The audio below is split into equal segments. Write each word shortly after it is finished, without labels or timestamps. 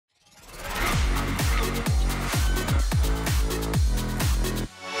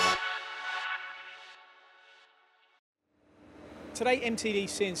Today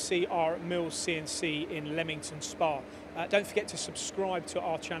MTDCNC are at Mills CNC in Leamington Spa. Don't forget to subscribe to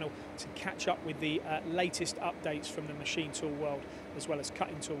our channel to catch up with the latest updates from the machine tool world, as well as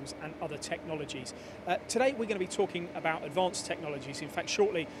cutting tools and other technologies. Today we're going to be talking about advanced technologies. In fact,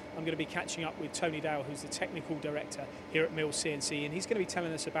 shortly I'm going to be catching up with Tony Dale, who's the technical director here at Mills CNC, and he's going to be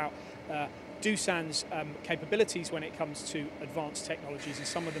telling us about Doosan's capabilities when it comes to advanced technologies and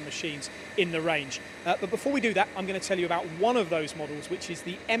some of the machines in the range. But before we do that, I'm going to tell you about one of those models, which is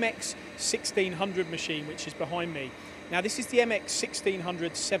the MX1600 machine, which is behind me. Now, this is the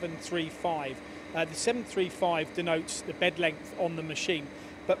MX1600 735. The 735 denotes the bed length on the machine.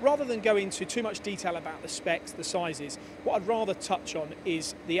 But rather than go into too much detail about the specs, the sizes, what I'd rather touch on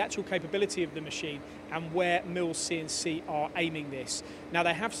is the actual capability of the machine and where Mills CNC are aiming this. Now,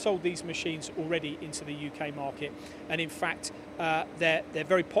 they have sold these machines already into the UK market, and in fact they're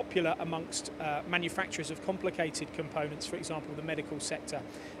very popular amongst manufacturers of complicated components, for example the medical sector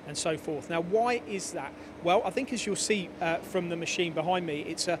and so forth. Now, why is that? Well, I think as you'll see from the machine behind me,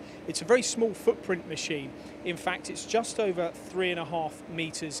 it's a very small footprint machine. In fact, it's just over 3.5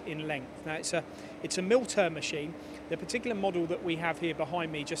 meters in length. Now, it's a mill turn machine. The particular model that we have here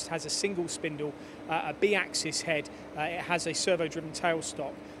behind me just has a single spindle, a B-axis head. It has a servo-driven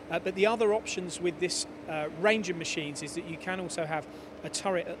tailstock. But the other options with this range of machines is that you can also have a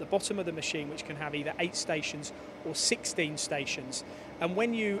turret at the bottom of the machine, which can have either 8 stations or 16 stations. And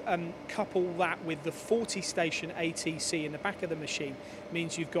when you couple that with the 40-station ATC in the back of the machine,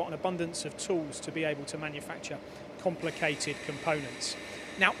 means you've got an abundance of tools to be able to manufacture complicated components.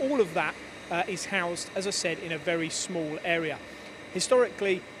 Now, all of that is housed, as I said, in a very small area.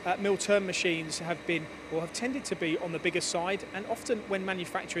 Historically, mill turn machines have tended to be on the bigger side, and often when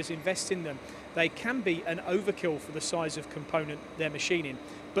manufacturers invest in them, they can be an overkill for the size of component they're machining,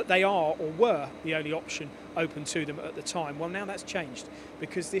 but they are, or were, the only option open to them at the time. Well, now that's changed,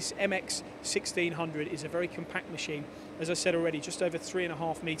 because this MX1600 is a very compact machine. As I said already, just over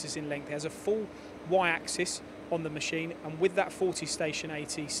 3.5 meters in length. It has a full Y-axis on the machine, and with that 40-station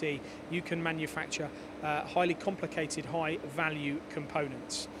ATC, you can manufacture highly complicated, high-value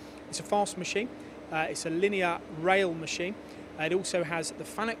components. It's a fast machine. It's a linear rail machine. It also has the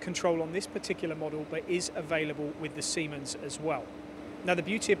FANUC control on this particular model, but is available with the Siemens as well. Now, the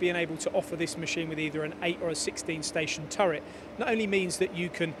beauty of being able to offer this machine with either an 8 or a 16-station turret not only means that you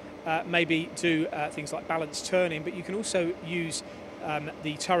can maybe do things like balance turning, but you can also use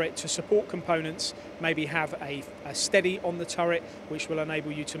the turret to support components, maybe have a steady on the turret, which will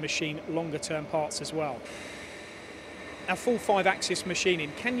enable you to machine longer term parts as well. Now, full 5-axis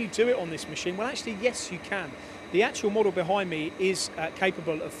machining, can you do it on this machine? Well, actually, yes, you can. The actual model behind me is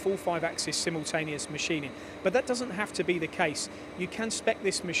capable of full 5-axis simultaneous machining, but that doesn't have to be the case. You can spec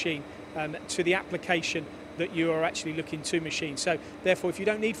this machine to the application that you are actually looking to machine. So therefore, if you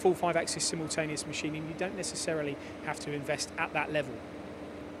don't need full 5-axis simultaneous machining, you don't necessarily have to invest at that level.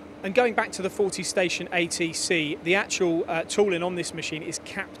 And going back to the 40-station ATC, the actual tooling on this machine is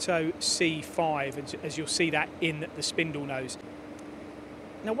Capto C5, as you'll see that in the spindle nose.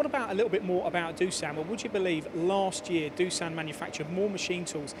 Now, what about a little bit more about Doosan? Well, would you believe last year Doosan manufactured more machine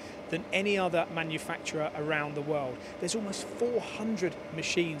tools than any other manufacturer around the world? There's almost 400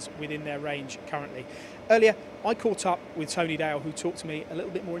 machines within their range currently. Earlier, I caught up with Tony Dale, who talked to me a little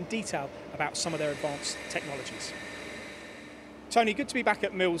bit more in detail about some of their advanced technologies. Tony, good to be back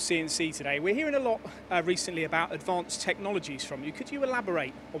at Mills CNC today. We're hearing a lot recently about advanced technologies from you. Could you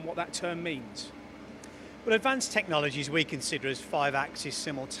elaborate on what that term means? Well, advanced technologies we consider as 5-axis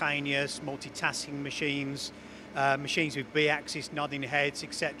simultaneous, multitasking machines, machines with B-axis nodding heads,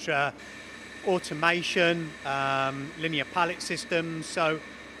 etc. Automation, linear pallet systems. So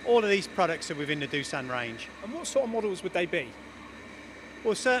all of these products are within the Doosan range. And what sort of models would they be?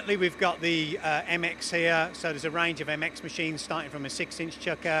 Well, certainly we've got the MX here. So there's a range of MX machines starting from a 6-inch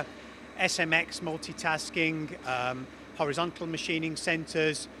chucker, SMX multitasking, horizontal machining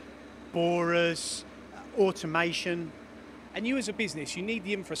centers, borers, automation. And you as a business, you need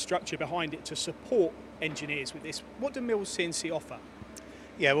the infrastructure behind it to support engineers with this. What do Mills CNC offer?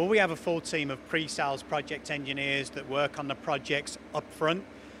 Yeah, well, we have a full team of pre-sales project engineers that work on the projects up front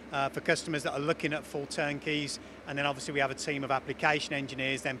for customers that are looking at full turnkeys, and then obviously we have a team of application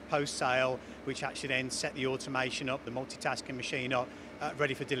engineers then post-sale, which actually then set the automation up, the multitasking machine up,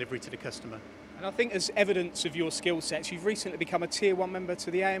 ready for delivery to the customer. And I think as evidence of your skill sets, you've recently become a Tier 1 member to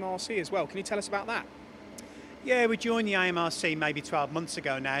the AMRC as well. Can you tell us about that? Yeah, we joined the AMRC maybe 12 months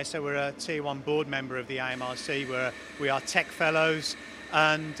ago now, so we're a Tier 1 board member of the AMRC, where we are tech fellows,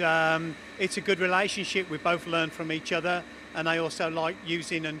 and it's a good relationship. We both learn from each other, and I also like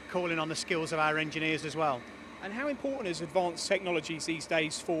using and calling on the skills of our engineers as well. And how important is advanced technologies these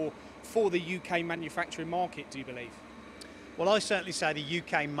days for the UK manufacturing market, do you believe? Well, I certainly say the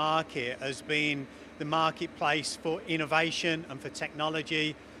UK market has been the marketplace for innovation and for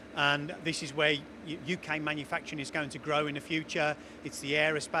technology, and this is where UK manufacturing is going to grow in the future. It's the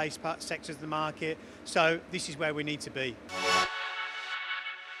aerospace sectors of the market, so this is where we need to be.